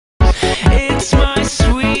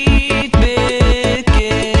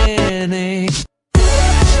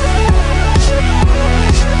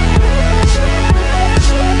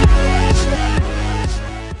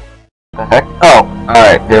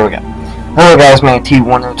guys,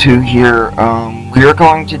 T102 here. We are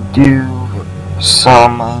going to do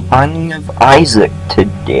some Binding of Isaac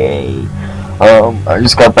today. I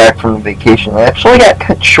just got back from vacation. I actually got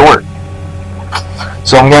cut short,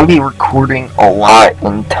 so I'm going to be recording a lot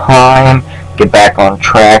in time, get back on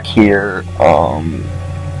track here,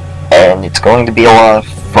 and it's going to be a lot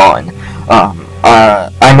of fun.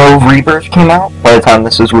 I know Rebirth came out. By the time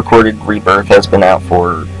this is recorded, Rebirth has been out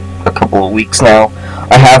for a couple of weeks now.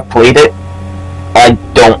 I have played it. I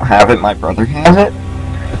don't have it, my brother has it,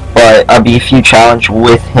 but I'll be a few challenged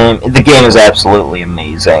with him. The game is absolutely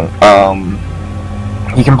amazing.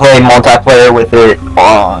 You can play multiplayer with it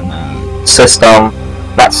on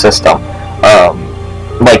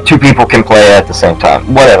like two people can play at the same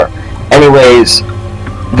time, whatever. Anyways,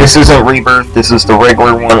 this isn't Rebirth, this is the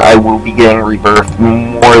regular one. I will be getting Rebirth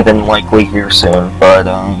more than likely here soon, but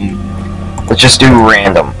let's just do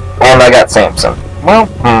random. And I got Samson. Well,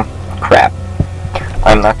 crap.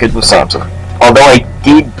 I'm not good with Samson. Although I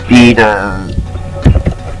did beat, I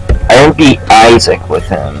didn't beat Isaac with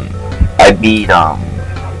him. I beat,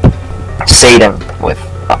 Satan with,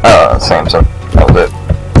 Samson. That was it.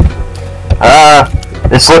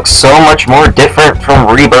 This looks so much more different from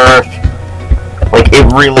Rebirth. Like,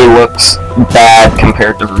 it really looks bad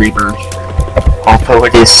compared to Rebirth. Although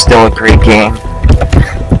it is still a great game.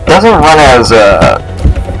 It doesn't run as,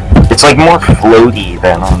 it's like more floaty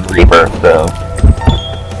than on Rebirth, though.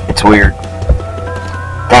 It's weird.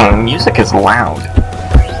 Dang, the music is loud.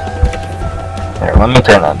 There, let me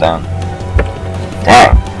turn that down.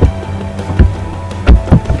 Dang.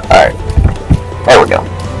 Alright. There we go.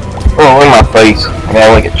 Oh, look at my face. I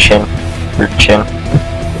got like a chin. Weird chin.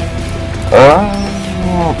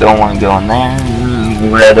 Oh, don't want to go in there.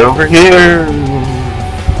 Right over here.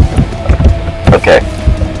 Okay.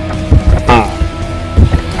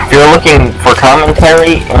 If you're looking for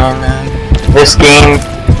commentary in this game,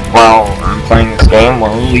 while I'm playing this game,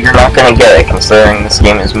 well, you're not going to get it, considering this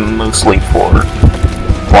game is mostly for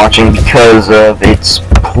watching because of its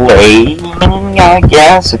play, I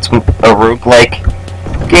guess. It's a roguelike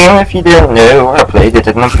game, if you didn't know. I played it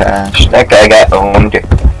in the past. That guy got owned.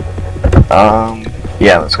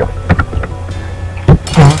 Yeah, let's go.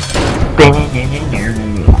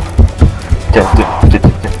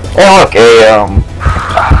 Hey, look,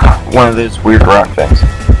 one of those weird rock things.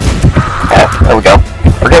 Yeah, there we go.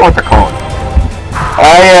 Forget what they're called.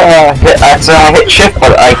 I hit shift,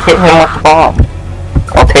 but I hit him with the bomb.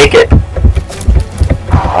 I'll take it.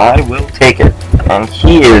 I will take it. And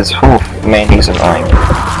he is, man, he's annoying.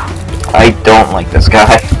 I don't like this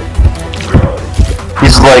guy.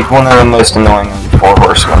 He's like one of the most annoying of the Four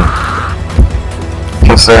Horsemen.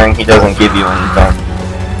 Considering he doesn't give you anything.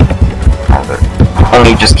 And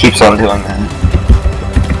he just keeps on doing that.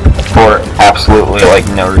 For absolutely, like,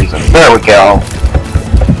 no reason. There we go.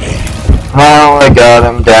 Now I got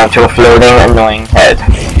him down to a floating, annoying head.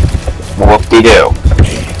 Whoop-de-doo.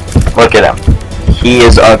 Look at him. He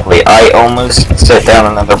is ugly. I almost set down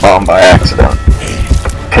another bomb by accident.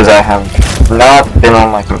 Because I have not been on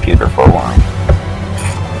my computer for a while.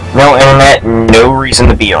 No internet, no reason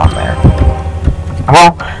to be on there.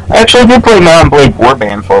 Well, I actually did play Mount & Blade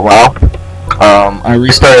Warband for a while. I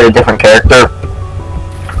restarted a different character.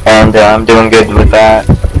 And I'm doing good with that.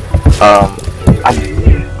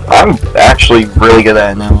 I'm actually really good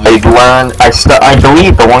at it now. I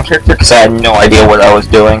deleted the one character because I had no idea what I was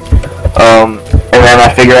doing. And then I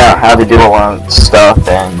figured out how to do a lot of stuff,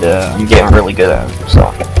 and I'm getting really good at it,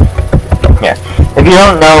 so. Yeah. If you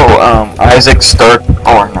don't know,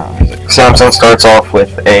 Samson starts off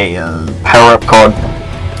with a power-up called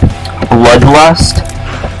Bloodlust.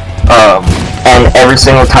 And every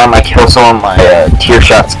single time I kill someone, my tear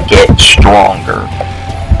shots get stronger.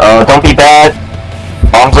 Don't be bad.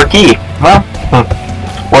 Bombs are key. Well,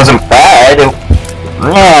 wasn't bad.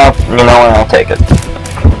 Yeah, you know what? I'll take it.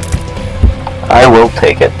 I will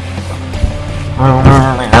take it.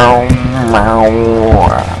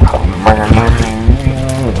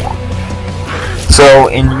 So,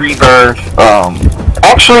 in Rebirth,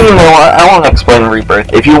 actually, you know what? I won't explain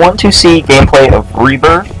Rebirth. If you want to see gameplay of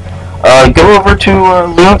Rebirth, go over to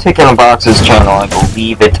Lunatic in a Box's channel, I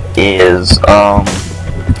believe it is,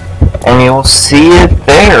 and you'll see it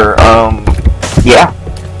there. Yeah,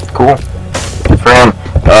 cool. Good for him.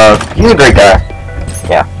 He's a great guy.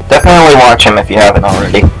 Yeah, definitely watch him if you haven't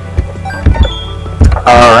already.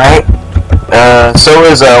 Alright. So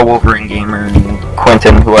is Wolverine Gamer and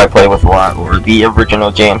Quentin, who I play with a lot, or the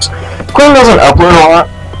original James. Quentin doesn't upload a lot,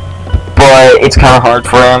 but it's kind of hard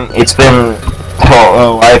for him. It's been,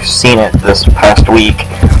 I've seen it this past week.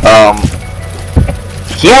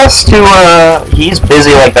 He has to, he's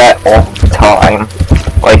busy like that all the time,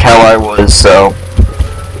 like how I was, so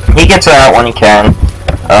he gets it out when he can.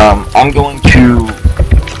 I'm going to,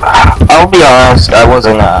 I'll be honest, I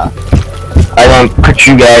didn't put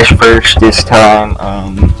you guys first this time,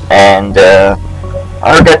 and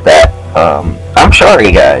I regret that. I'm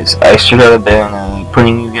sorry, guys. I should have been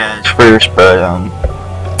putting you guys first, but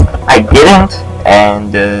I didn't,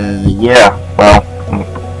 and yeah, well,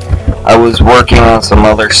 I was working on some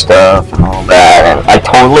other stuff and all that, and I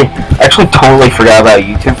actually totally forgot about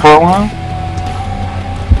YouTube for a while,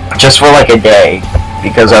 just for like a day,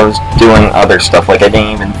 because I was doing other stuff. Like, I didn't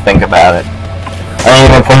even think about it. I didn't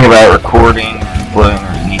even think about recording or uploading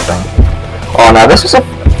or anything. Oh, now this is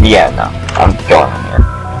yeah, no, I'm going in here.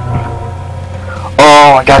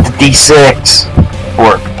 Oh, I got the D6,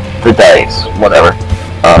 or the dice, whatever.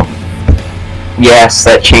 Yes,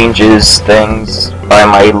 that changes things by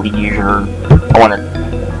my leisure.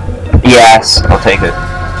 Yes, I'll take it.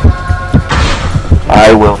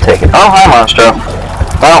 I will take it. Oh, hi, Monstro.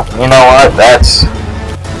 Well, you know what, that's...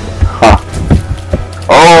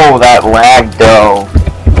 Oh, that lag dough.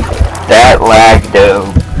 That lag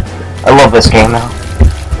dough. I love this game now.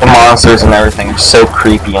 The monsters and everything are so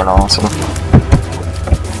creepy and awesome.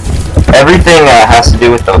 Everything has to do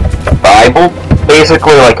with the Bible.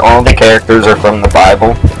 Basically, like, all the characters are from the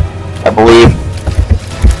Bible, I believe.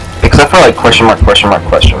 Except for, like, question mark, I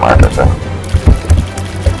think.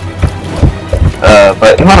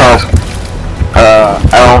 But who knows?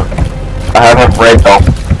 I haven't read the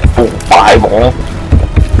full Bible.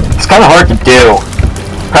 It's kind of hard to do.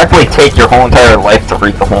 Practically take your whole entire life to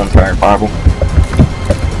read the whole entire Bible.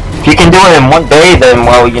 If you can do it in one day, then,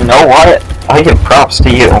 well, you know what? I give props to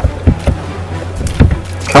you.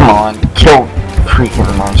 Come on, kill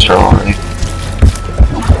freaking monster already.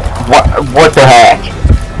 What the heck?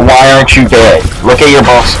 Why aren't you dead? Look at your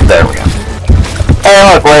boss. There we go. Hey,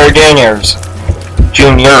 look, Larry Juniors.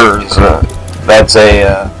 Juniors. That's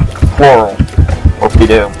a plural. Hope you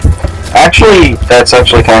do. Actually, that's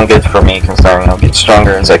actually kind of good for me, considering I'll get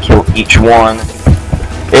stronger as I kill each one.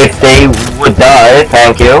 If they would die,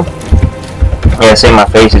 thank you. Yeah, see, my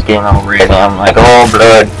face is getting all red, and I'm like, oh,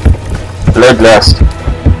 blood. Bloodlust.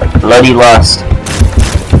 Bloody lust.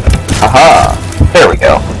 Aha! There we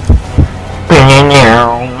go.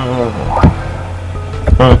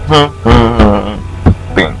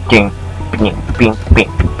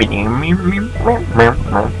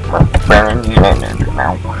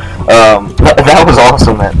 That was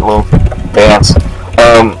awesome, that little dance.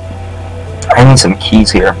 I need some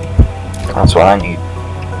keys here. That's what I need.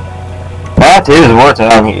 That is what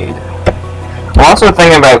I need. I'm also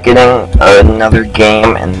thinking about getting another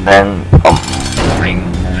game and then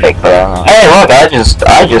hey, look, I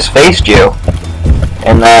just faced you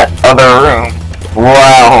in that other room.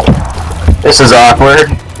 Wow, this is awkward.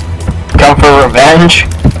 Come for revenge?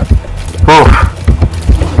 Oof.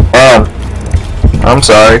 I'm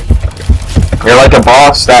sorry. You're like a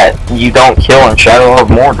boss that you don't kill in Shadow of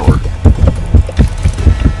Mordor.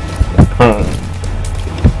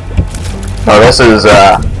 Oh, this is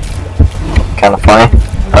kind of funny.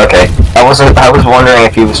 Okay, I was wondering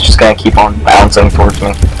if he was just gonna keep on bouncing towards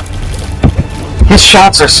me. His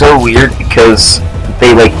shots are so weird because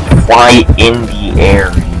they like fly in the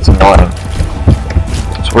air. It's annoying.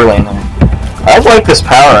 It's really annoying. I like this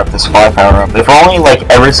power-up, this fly power-up. If only, like,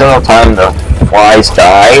 every single time the flies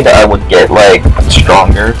died, I would get, like,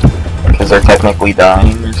 stronger. Because they're technically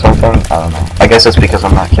dying or something. I don't know. I guess it's because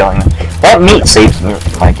I'm not killing them. That meat saves me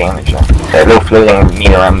my damage, though. That little floating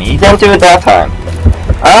meat around me. You didn't do it that time.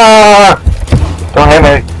 Ah! Don't hit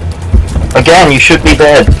me. Again, you should be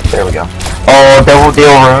dead. There we go. Oh, double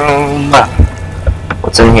deal room.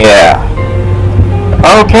 What's in here?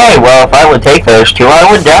 Okay, well, if I would take those two,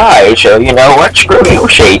 I would die, so you know what? Screw you,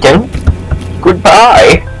 Satan.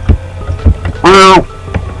 Goodbye. Woo.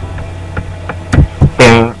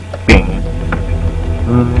 Bing, bing.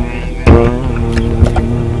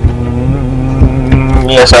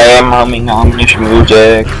 Yes, I am humming ominous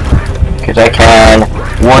music, because I can.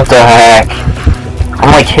 What the heck?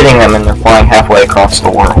 I'm like hitting them and they're flying halfway across the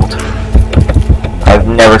world. I've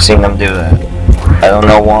never seen them do that. I don't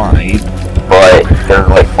know why, but they're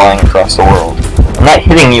like flying across the world. I'm not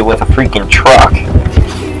hitting you with a freaking truck.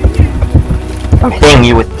 I'm hitting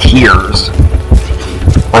you with tears.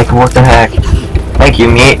 Like, what the heck? Thank you,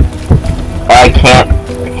 meat. I can't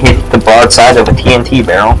hit the broadside of a TNT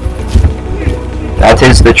barrel. That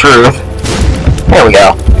is the truth. There we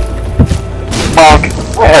go. Bonk.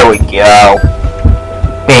 There we go.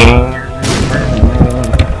 Bing.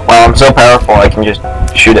 Well, I'm so powerful I can just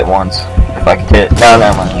shoot it once. If I could hit it. No,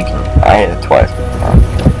 never mind. I hit it twice.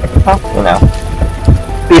 Well, you know.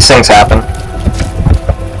 These things happen.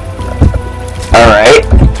 Alright.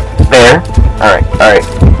 There. Alright, alright.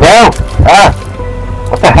 No! Ah!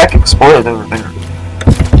 What the heck exploded over there?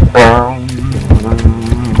 I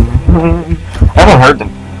haven't heard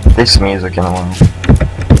this music in a while.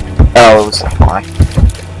 Oh, it was a fly.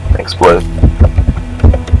 It exploded.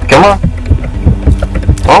 Come on!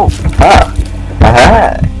 Oh! Ah!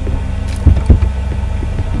 Aha!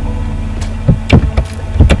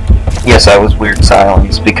 Yes, I was weird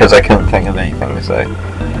silence because I couldn't think of anything to say.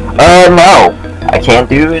 No! I can't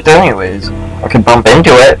do it anyways. I could bump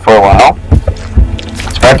into it for a while.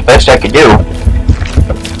 It's about the best I could do.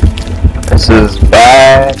 This is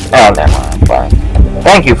bad. Oh, never mind. Fine.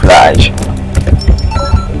 Thank you for the eyes.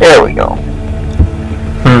 There we go.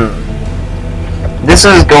 This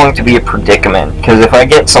is going to be a predicament, because if I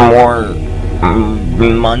get some more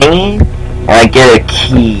money, and I get a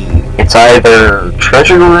key, it's either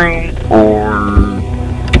treasure room or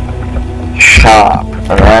shop,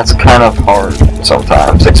 and that's kind of hard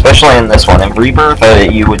sometimes, especially in this one. In Rebirth,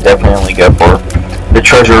 you would definitely go for the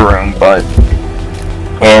treasure room, but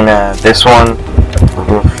in this one,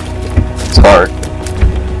 it's hard.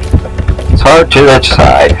 It's hard to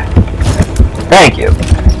decide. Thank you.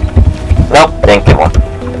 Nope, didn't get one.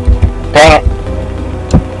 Dang it.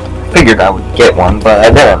 Figured I would get one, but I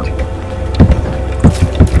didn't.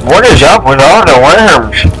 What is up with all the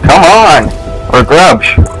worms? Come on! Or grubs.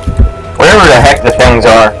 Whatever the heck the things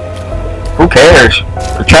are. Who cares?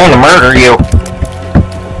 They're trying to murder you.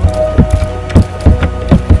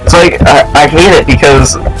 It's like, I hate it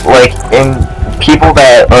because, like, in people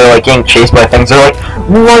that are, like, getting chased by things, they're like,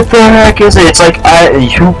 what the heck is it? It's like,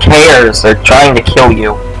 who cares? They're trying to kill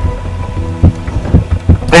you.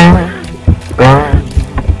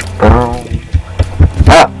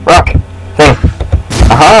 Ah, rock! Thing.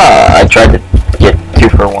 Aha! I tried to get 2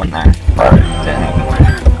 for 1 there.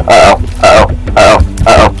 Uh-oh. Uh-oh. Uh-oh.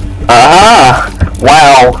 Uh-oh. Ah!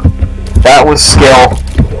 Wow! That was skill.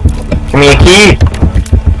 Give me a key!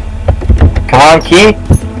 Come on, key!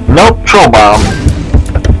 Nope, troll bomb.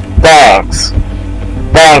 Thanks.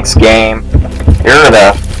 Thanks, game. You're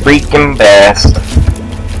the freaking best.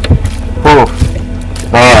 Whew.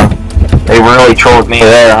 Man, they really trolled me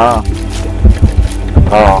there, huh?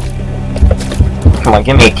 Oh. Come on,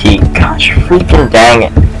 give me a key. Gosh, freaking dang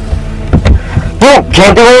it. No,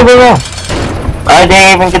 can't do anything else. I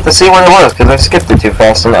didn't even get to see what it was, because I skipped it too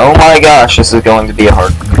fast, and oh my gosh, this is going to be a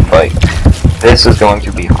hard fight. This is going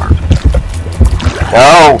to be hard.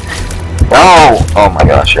 No! No! Oh my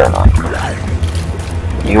gosh, you're annoying.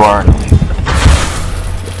 You are annoying.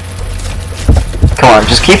 Come on,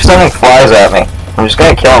 just keep sending flies at me. I'm just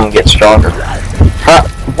gonna kill him and get stronger. Huh?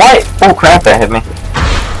 What? Oh crap, that hit me.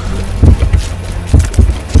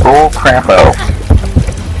 Oh crap-o.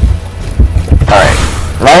 Alright.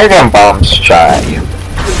 Now you're getting bombs shot at you.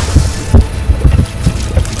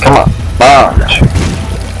 Come on. Bombs.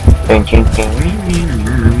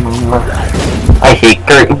 I hate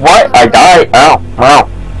Gert. What? I died? Oh, wow.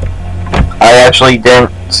 I actually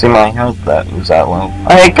didn't see my health that was that low.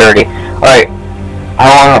 I hate Gertie. Alright. How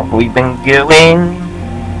long have we been going?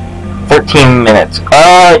 13 minutes.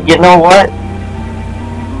 You know what?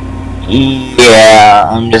 Yeah,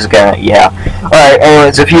 I'm just gonna, yeah. Alright,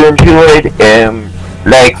 anyways, if you enjoyed,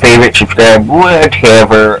 like, favorite, subscribe,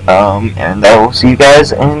 whatever, and I will see you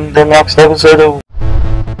guys in the next episode of